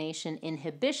hemagglutination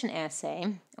inhibition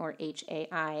assay, or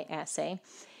HAI assay,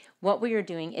 what we are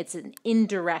doing, it's an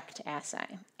indirect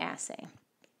assay.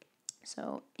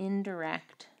 So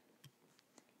indirect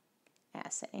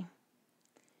assay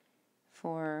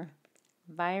for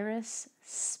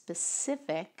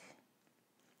virus-specific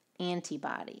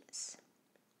antibodies.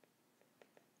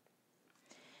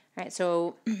 All right,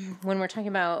 so when we're talking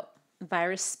about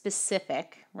virus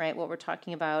specific, right, what we're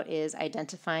talking about is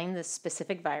identifying the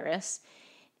specific virus,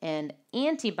 and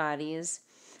antibodies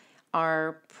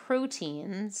are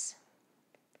proteins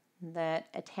that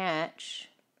attach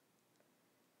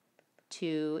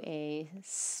to a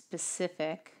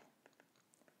specific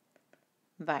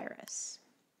virus.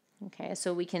 Okay,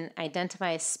 so we can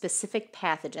identify a specific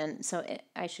pathogen. So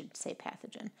I should say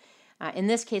pathogen. In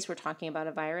this case, we're talking about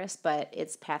a virus, but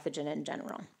it's pathogen in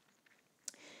general.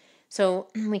 So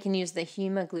we can use the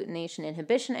hemagglutination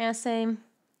inhibition assay,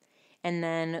 and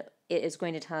then it is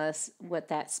going to tell us what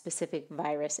that specific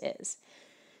virus is.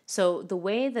 So the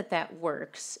way that that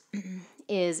works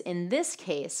is, in this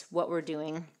case, what we're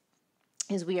doing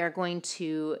is we are going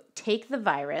to take the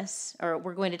virus, or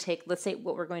we're going to take, let's say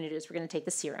what we're going to do is we're going to take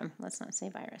the serum. Let's not say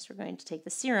virus. We're going to take the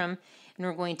serum, and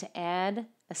we're going to add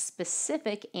a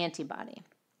specific antibody.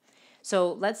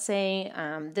 So let's say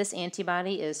this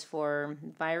antibody is for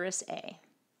virus A,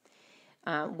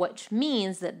 which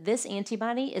means that this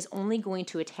antibody is only going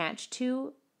to attach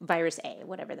to virus A,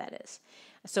 whatever that is.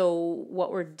 So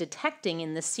what we're detecting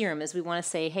in this serum is we want to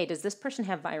say, hey, does this person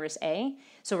have virus A?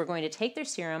 So we're going to take their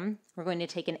serum, we're going to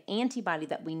take an antibody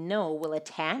that we know will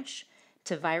attach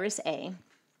to virus A.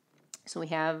 So we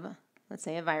have, let's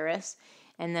say, a virus,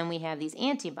 and then we have these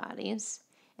antibodies.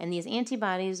 And these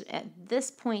antibodies at this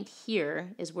point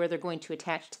here is where they're going to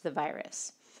attach to the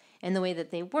virus. And the way that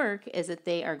they work is that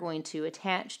they are going to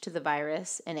attach to the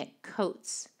virus and it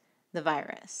coats the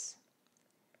virus.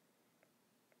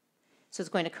 So it's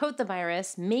going to coat the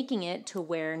virus, making it to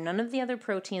where none of the other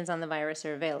proteins on the virus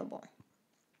are available.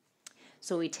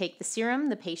 So we take the serum,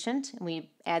 the patient, and we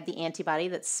add the antibody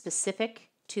that's specific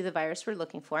to the virus we're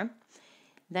looking for.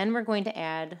 Then we're going to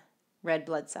add red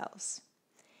blood cells.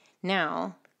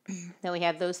 Now, that we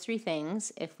have those three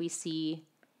things, if we see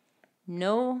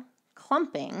no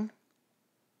clumping,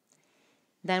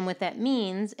 then what that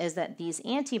means is that these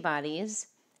antibodies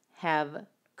have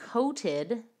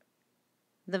coated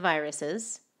the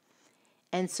viruses,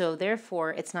 and so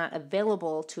therefore it's not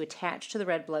available to attach to the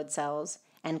red blood cells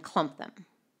and clump them.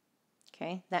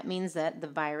 Okay, that means that the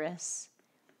virus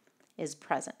is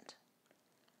present.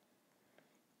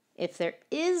 If there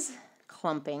is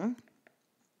clumping,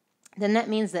 then that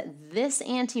means that this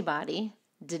antibody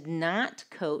did not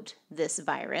coat this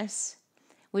virus,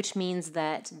 which means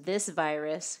that this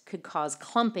virus could cause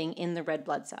clumping in the red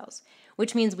blood cells,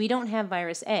 which means we don't have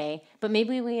virus A, but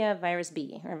maybe we have virus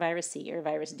B or virus C or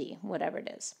virus D, whatever it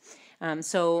is.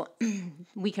 So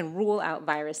we can rule out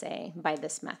virus A by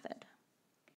this method.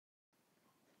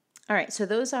 All right, so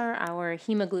those are our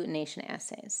hemagglutination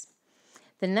assays.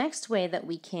 The next way that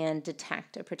we can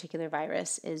detect a particular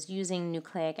virus is using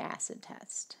nucleic acid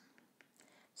test.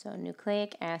 So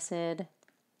nucleic acid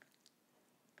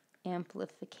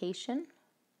amplification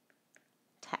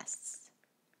tests,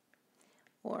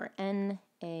 or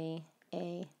NAAT.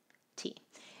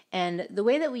 And the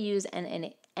way that we use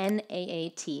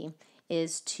NAAT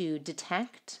is to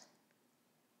detect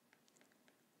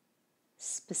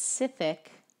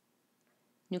specific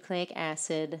nucleic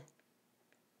acid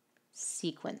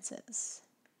sequences.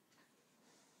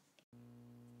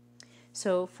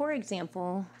 So, for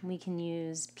example, we can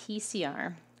use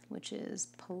PCR, which is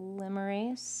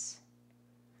polymerase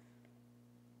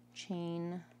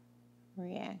chain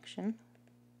reaction.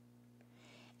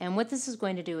 And what this is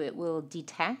going to do, it will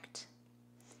detect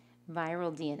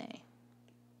viral DNA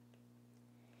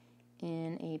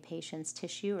in a patient's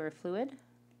tissue or fluid.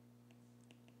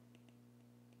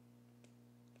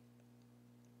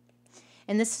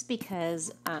 And this is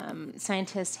because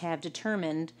scientists have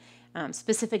determined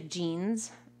specific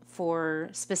genes for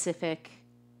specific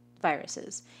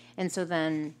viruses. And so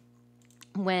then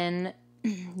when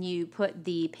you put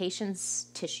the patient's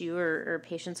tissue or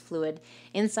patient's fluid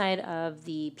inside of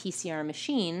the PCR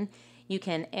machine, you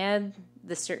can add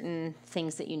the certain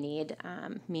things that you need,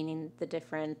 meaning the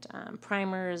different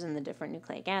primers and the different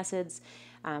nucleic acids,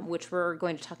 which we're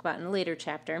going to talk about in a later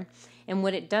chapter. And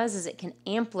what it does is it can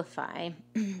amplify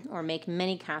or make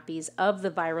many copies of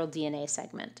the viral DNA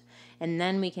segment. And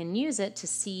then we can use it to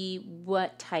see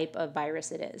what type of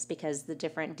virus it is, because the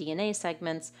different DNA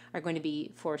segments are going to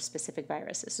be for specific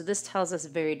viruses. So this tells us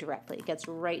very directly. It gets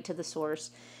right to the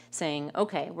source, saying,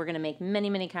 okay, we're going to make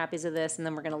many, many copies of this, and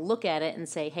then we're going to look at it and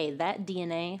say, hey, that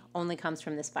DNA only comes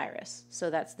from this virus. So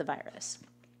that's the virus.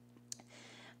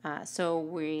 So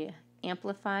we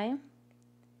amplify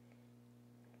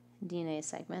DNA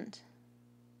segment,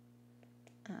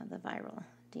 the viral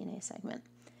DNA segment.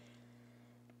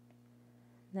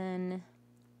 Then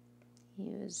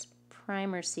use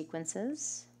primer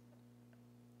sequences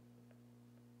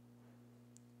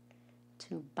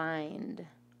to bind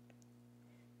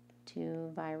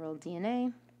to viral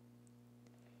DNA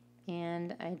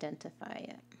and identify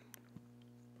it.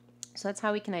 So that's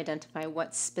how we can identify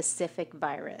what specific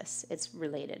virus it's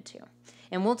related to.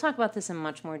 And we'll talk about this in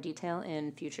much more detail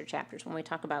in future chapters when we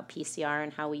talk about PCR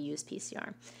and how we use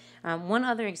PCR. One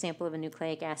other example of a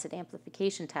nucleic acid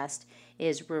amplification test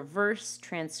is reverse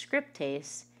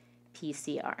transcriptase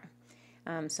PCR.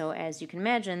 So as you can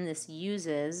imagine, this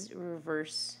uses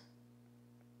reverse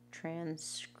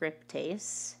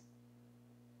transcriptase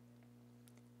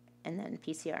and then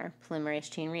PCR, polymerase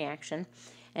chain reaction.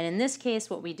 And in this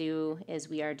case, what we do is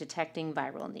we are detecting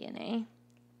viral DNA.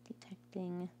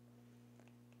 Detecting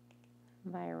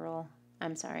viral,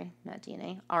 I'm sorry, not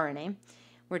DNA, RNA.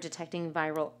 We're detecting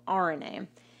viral RNA.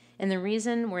 And the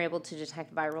reason we're able to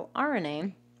detect viral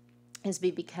RNA is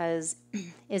because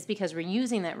we're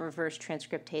using that reverse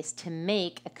transcriptase to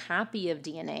make a copy of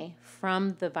DNA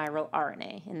from the viral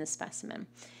RNA in the specimen.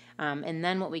 And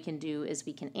then what we can do is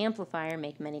we can amplify or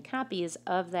make many copies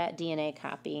of that DNA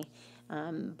copy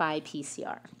by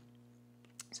PCR.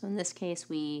 So in this case,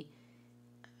 we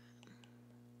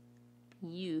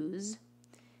use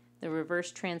the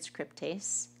reverse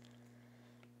transcriptase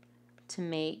to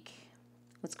make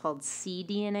what's called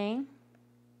cDNA,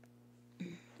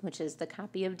 which is the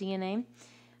copy of DNA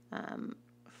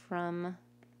from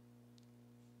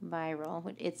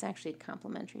viral. It's actually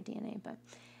complementary DNA, but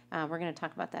we're going to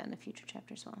talk about that in a future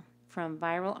chapter as well. From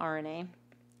viral RNA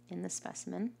in the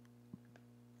specimen.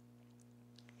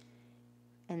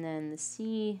 And then the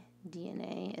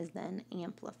cDNA is then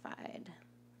amplified.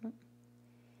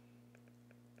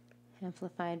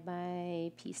 Amplified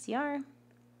by PCR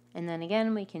And then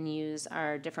again, we can use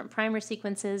our different primer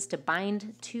sequences to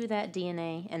bind to that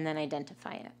DNA and then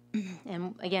identify it.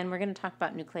 And again, we're going to talk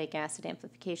about nucleic acid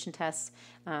amplification tests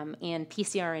and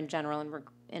PCR in general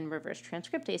and reverse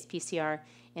transcriptase PCR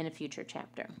in a future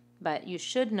chapter. But you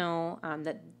should know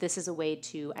that this is a way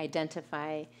to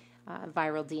identify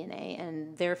viral DNA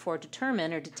and therefore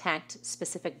determine or detect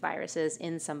specific viruses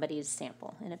in somebody's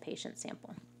sample, in a patient's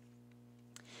sample.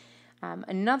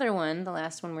 Another one, the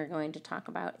last one we're going to talk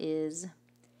about, is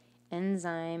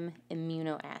enzyme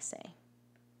immunoassay.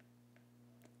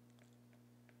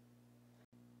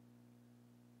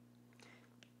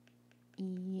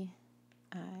 EIA.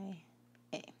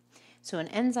 So an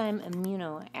enzyme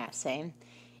immunoassay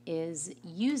is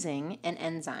using an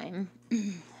enzyme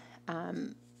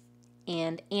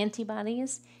and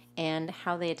antibodies and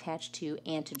how they attach to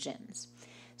antigens.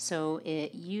 So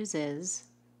it uses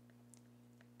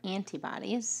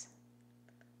antibodies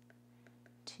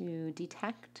to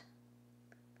detect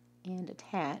and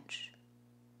attach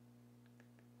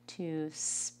to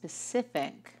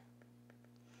specific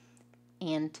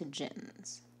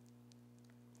antigens.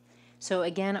 So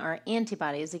again, our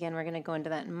antibodies, again, we're going to go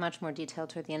into that in much more detail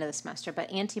toward the end of the semester,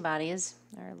 but antibodies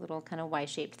are little kind of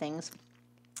Y-shaped things.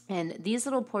 And these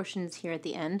little portions here at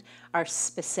the end are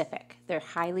specific. They're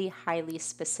highly, highly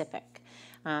specific.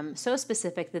 So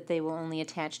specific that they will only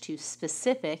attach to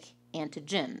specific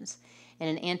antigens.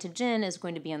 And an antigen is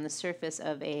going to be on the surface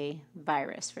of a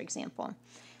virus, for example.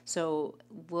 So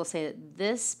we'll say that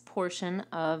this portion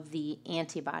of the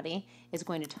antibody is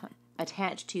going to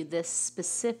attach to this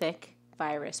specific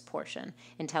virus portion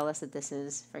and tell us that this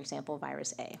is, for example,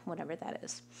 virus A, whatever that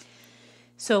is.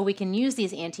 So we can use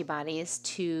these antibodies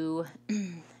to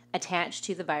attach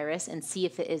to the virus and see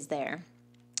if it is there.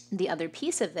 The other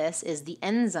piece of this is the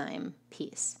enzyme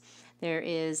piece. There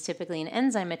is typically an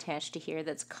enzyme attached to here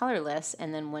that's colorless,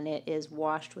 and then when it is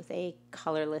washed with a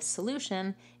colorless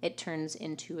solution, it turns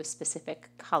into a specific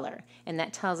color, and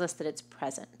that tells us that it's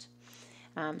present.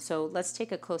 So let's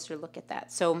take a closer look at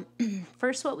that. So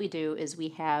first what we do is we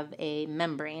have a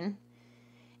membrane,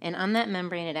 and on that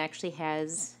membrane it actually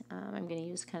has, I'm going to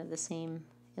use kind of the same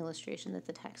illustration that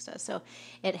the text does. So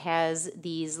it has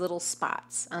these little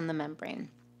spots on the membrane.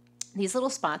 These little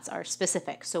spots are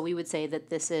specific, so we would say that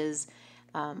this is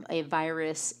a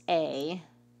virus A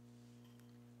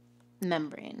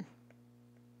membrane.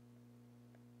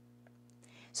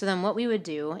 So then what we would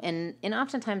do, and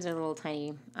oftentimes they're little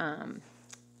tiny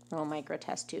little micro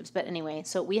test tubes, but anyway,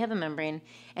 so we have a membrane,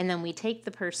 and then we take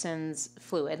the person's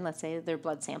fluid, let's say their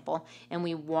blood sample, and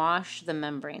we wash the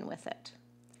membrane with it.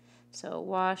 So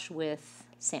wash with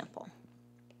sample.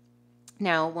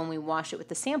 Now, when we wash it with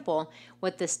the sample,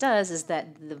 what this does is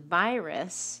that the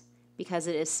virus, because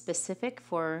it is specific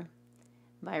for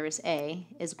virus A,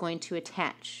 is going to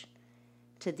attach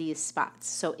to these spots.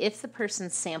 So if the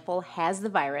person's sample has the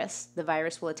virus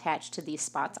will attach to these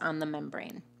spots on the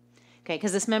membrane. Okay,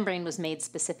 because this membrane was made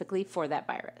specifically for that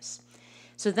virus.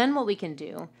 So then what we can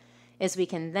do is we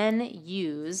can then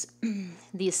use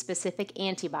these specific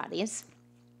antibodies,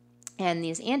 and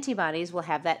these antibodies will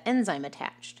have that enzyme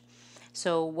attached.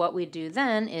 So what we do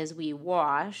then is we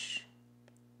wash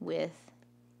with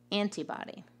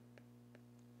antibody.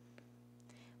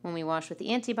 When we wash with the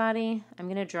antibody, I'm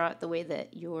going to draw it the way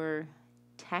that your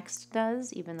text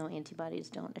does, even though antibodies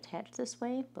don't attach this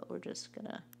way, but we're just going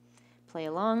to play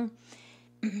along.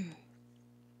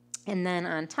 And then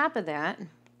on top of that,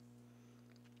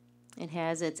 it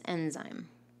has its enzyme.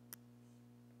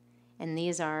 And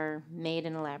these are made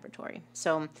in a laboratory.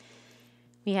 So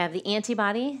we have the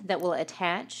antibody that will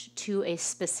attach to a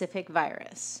specific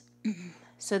virus.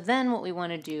 So then what we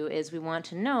want to do is we want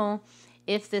to know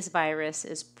if this virus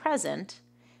is present.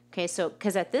 Okay, so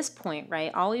because at this point,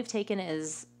 right, all we've taken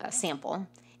is a sample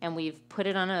and we've put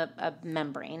it on a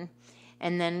membrane,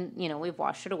 and then, you know, we've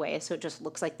washed it away so it just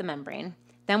looks like the membrane.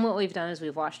 Then what we've done is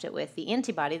we've washed it with the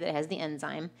antibody that has the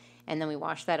enzyme, and then we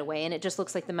wash that away and it just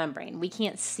looks like the membrane. We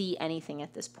can't see anything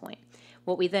at this point.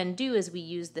 What we then do is we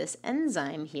use this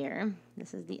enzyme here.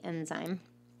 This is the enzyme.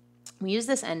 We use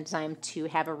this enzyme to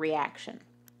have a reaction.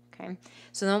 Okay,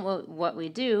 so then what we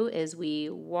do is we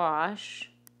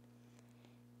wash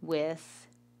with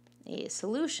a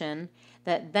solution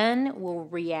that then will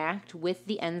react with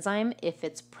the enzyme if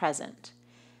it's present.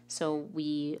 So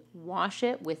we wash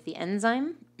it with the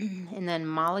enzyme, and then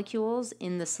molecules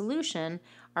in the solution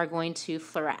are going to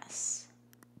fluoresce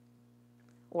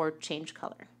or change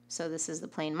color. So this is the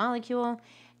plain molecule,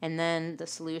 and then the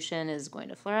solution is going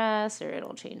to fluoresce or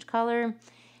it'll change color.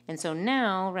 And so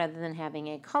now, rather than having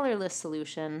a colorless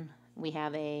solution, we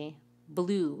have a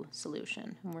blue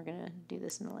solution. And we're going to do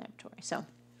this in the laboratory. So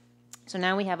So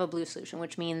now we have a blue solution,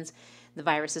 which means the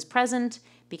virus is present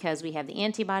because we have the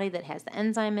antibody that has the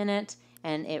enzyme in it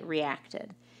and it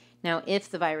reacted. Now, if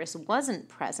the virus wasn't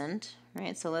present,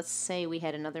 right, so let's say we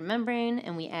had another membrane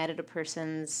and we added a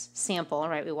person's sample,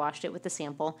 right, we washed it with the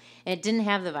sample, and it didn't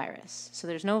have the virus. So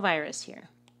there's no virus here.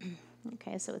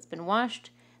 Okay, so it's been washed,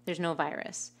 there's no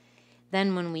virus.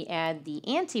 Then when we add the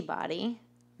antibody,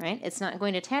 right, it's not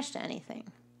going to attach to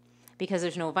anything because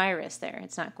there's no virus there.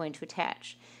 It's not going to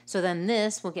attach. So then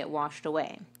this will get washed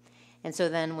away. And so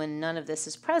then when none of this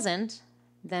is present,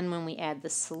 then when we add the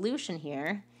solution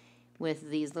here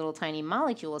with these little tiny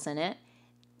molecules in it,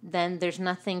 then there's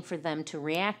nothing for them to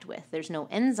react with. There's no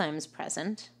enzymes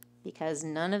present because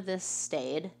none of this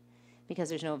stayed because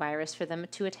there's no virus for them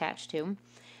to attach to.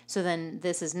 So then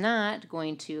this is not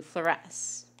going to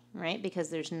fluoresce, right, because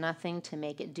there's nothing to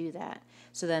make it do that.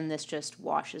 So then this just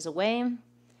washes away,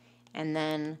 and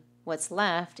then what's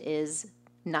left is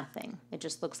nothing. It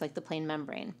just looks like the plain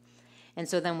membrane. And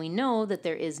so then we know that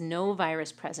there is no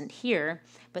virus present here,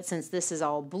 but since this is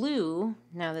all blue,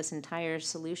 now this entire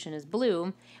solution is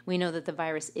blue, we know that the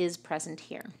virus is present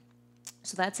here.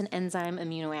 So that's an enzyme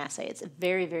immunoassay. It's a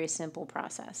very, very simple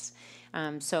process.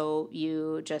 So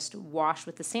you just wash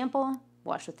with the sample,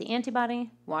 wash with the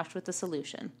antibody, wash with the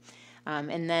solution.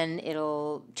 And then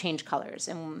it'll change colors.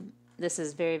 And this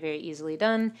is very, very easily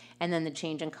done. And then the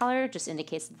change in color just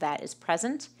indicates that is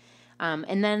present.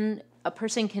 And then a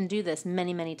person can do this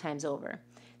many, many times over.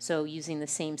 So using the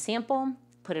same sample,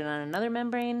 put it on another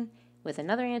membrane with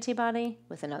another antibody,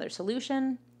 with another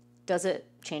solution. Does it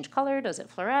change color? Does it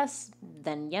fluoresce?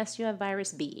 Then yes, you have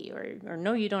virus B. Or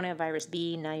no, you don't have virus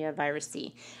B. Now you have virus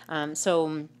C.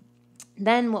 So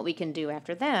then what we can do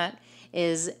after that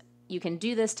is you can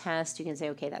do this test. You can say,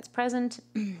 okay, that's present.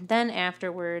 Then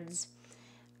afterwards,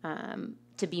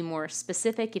 to be more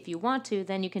specific, if you want to,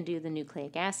 then you can do the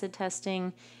nucleic acid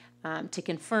testing to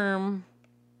confirm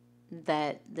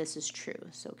that this is true.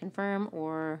 So confirm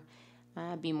or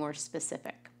be more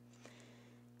specific.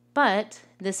 But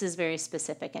this is very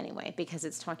specific anyway because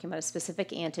it's talking about a specific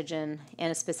antigen and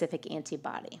a specific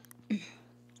antibody.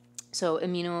 So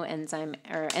enzyme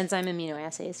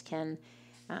immunoassays can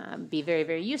be very,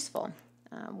 very useful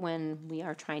when we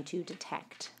are trying to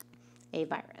detect a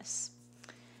virus.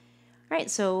 All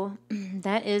right, so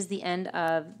that is the end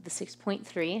of the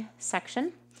 6.3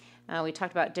 section. We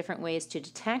talked about different ways to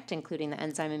detect, including the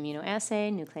enzyme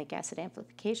immunoassay, nucleic acid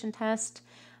amplification test,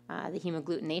 the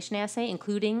hemagglutination assay,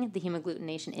 including the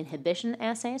hemagglutination inhibition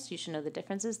assay, so you should know the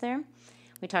differences there.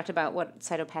 We talked about what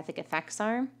cytopathic effects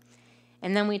are.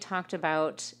 And then we talked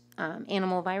about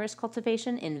animal virus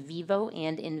cultivation in vivo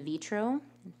and in vitro.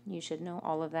 You should know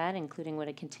all of that, including what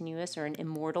a continuous or an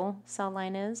immortal cell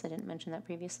line is. I didn't mention that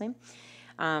previously.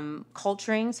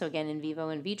 Culturing, so again, in vivo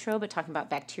and vitro, but talking about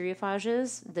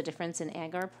bacteriophages, the difference in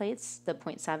agar plates, the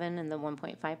 0.7 and the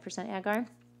 1.5% agar.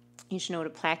 You should know what a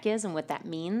plaque is and what that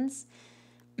means.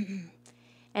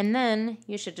 And then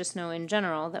you should just know in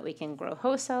general that we can grow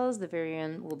host cells, the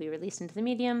virion will be released into the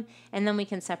medium, and then we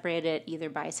can separate it either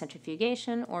by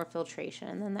centrifugation or filtration,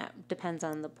 and then that depends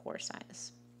on the pore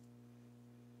size.